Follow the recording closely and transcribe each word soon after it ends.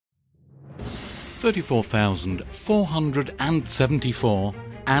34,474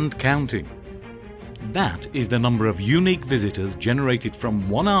 and counting. That is the number of unique visitors generated from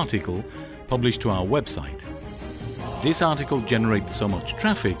one article published to our website. This article generates so much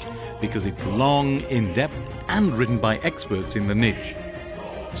traffic because it's long, in-depth and written by experts in the niche.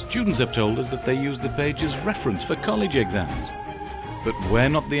 Students have told us that they use the page as reference for college exams. But we're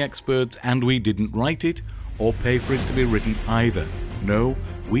not the experts and we didn't write it or pay for it to be written either. No,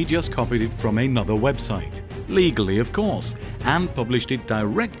 we just copied it from another website, legally of course, and published it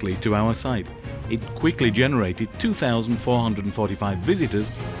directly to our site. It quickly generated 2,445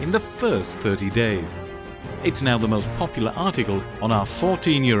 visitors in the first 30 days. It's now the most popular article on our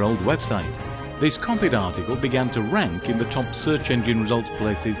 14-year-old website. This copied article began to rank in the top search engine results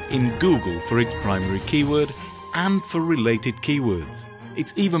places in Google for its primary keyword and for related keywords.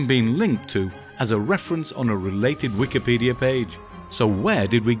 It's even been linked to as a reference on a related Wikipedia page. So where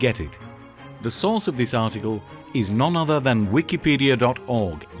did we get it? The source of this article is none other than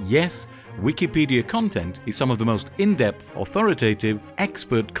wikipedia.org. Yes, Wikipedia content is some of the most in-depth, authoritative,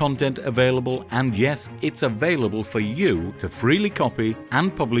 expert content available, and yes, it's available for you to freely copy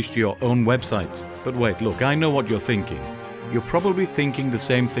and publish to your own websites. But wait, look, I know what you're thinking. You're probably thinking the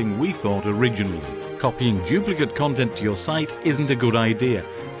same thing we thought originally. Copying duplicate content to your site isn't a good idea,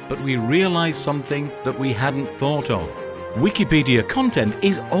 but we realized something that we hadn't thought of. Wikipedia content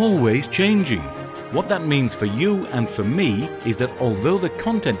is always changing. What that means for you and for me is that although the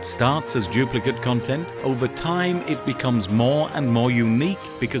content starts as duplicate content, over time it becomes more and more unique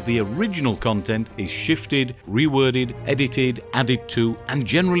because the original content is shifted, reworded, edited, added to, and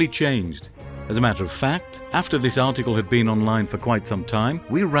generally changed. As a matter of fact, after this article had been online for quite some time,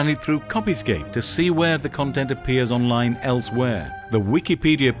 we ran it through Copyscape to see where the content appears online elsewhere. The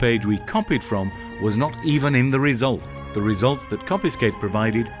Wikipedia page we copied from was not even in the result. The results that Copyscape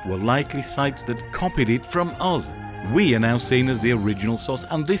provided were likely sites that copied it from us. We are now seen as the original source,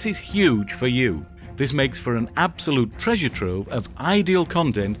 and this is huge for you. This makes for an absolute treasure trove of ideal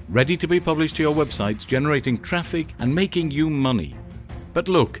content ready to be published to your websites, generating traffic and making you money. But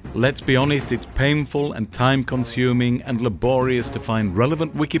look, let's be honest, it's painful and time-consuming and laborious to find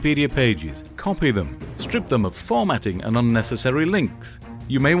relevant Wikipedia pages, copy them, strip them of formatting and unnecessary links.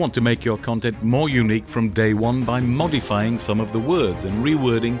 You may want to make your content more unique from day one by modifying some of the words and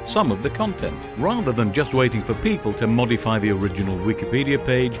rewording some of the content, rather than just waiting for people to modify the original Wikipedia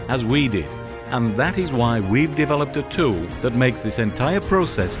page as we did. And that is why we've developed a tool that makes this entire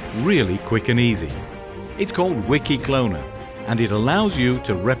process really quick and easy. It's called WikiCloner, and it allows you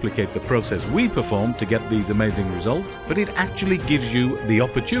to replicate the process we performed to get these amazing results, but it actually gives you the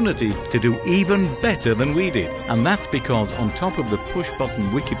opportunity to do even better than we did. And that's because on top of the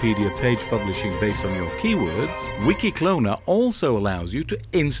push-button Wikipedia page publishing based on your keywords, WikiCloner also allows you to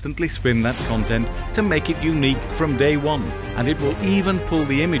instantly spin that content to make it unique from day one. And it will even pull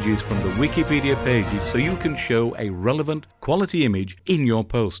the images from the Wikipedia pages so you can show a relevant quality image in your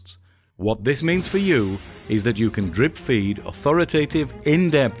posts. What this means for you is that you can drip feed authoritative,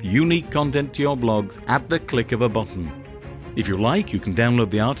 in-depth, unique content to your blogs at the click of a button. If you like, you can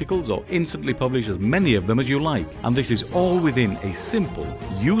download the articles or instantly publish as many of them as you like. And this is all within a simple,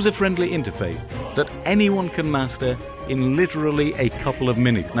 user-friendly interface that anyone can master in literally a couple of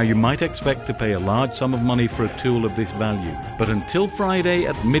minutes. Now, you might expect to pay a large sum of money for a tool of this value, but until Friday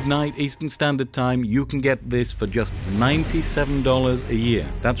at midnight Eastern Standard Time, you can get this for just $97 a year.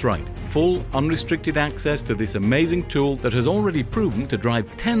 That's right, full unrestricted access to this amazing tool that has already proven to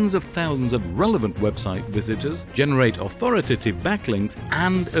drive tens of thousands of relevant website visitors, generate authoritative backlinks,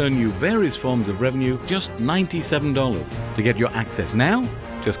 and earn you various forms of revenue, just $97. To get your access now,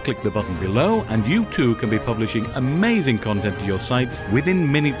 just click the button below and you too can be publishing amazing content to your sites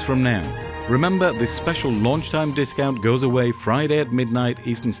within minutes from now. Remember, this special launch time discount goes away Friday at midnight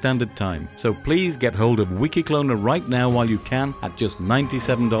Eastern Standard Time. So please get hold of WikiCloner right now while you can at just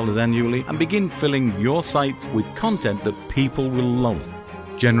 $97 annually and begin filling your sites with content that people will love.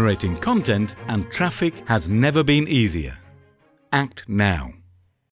 Generating content and traffic has never been easier. Act now.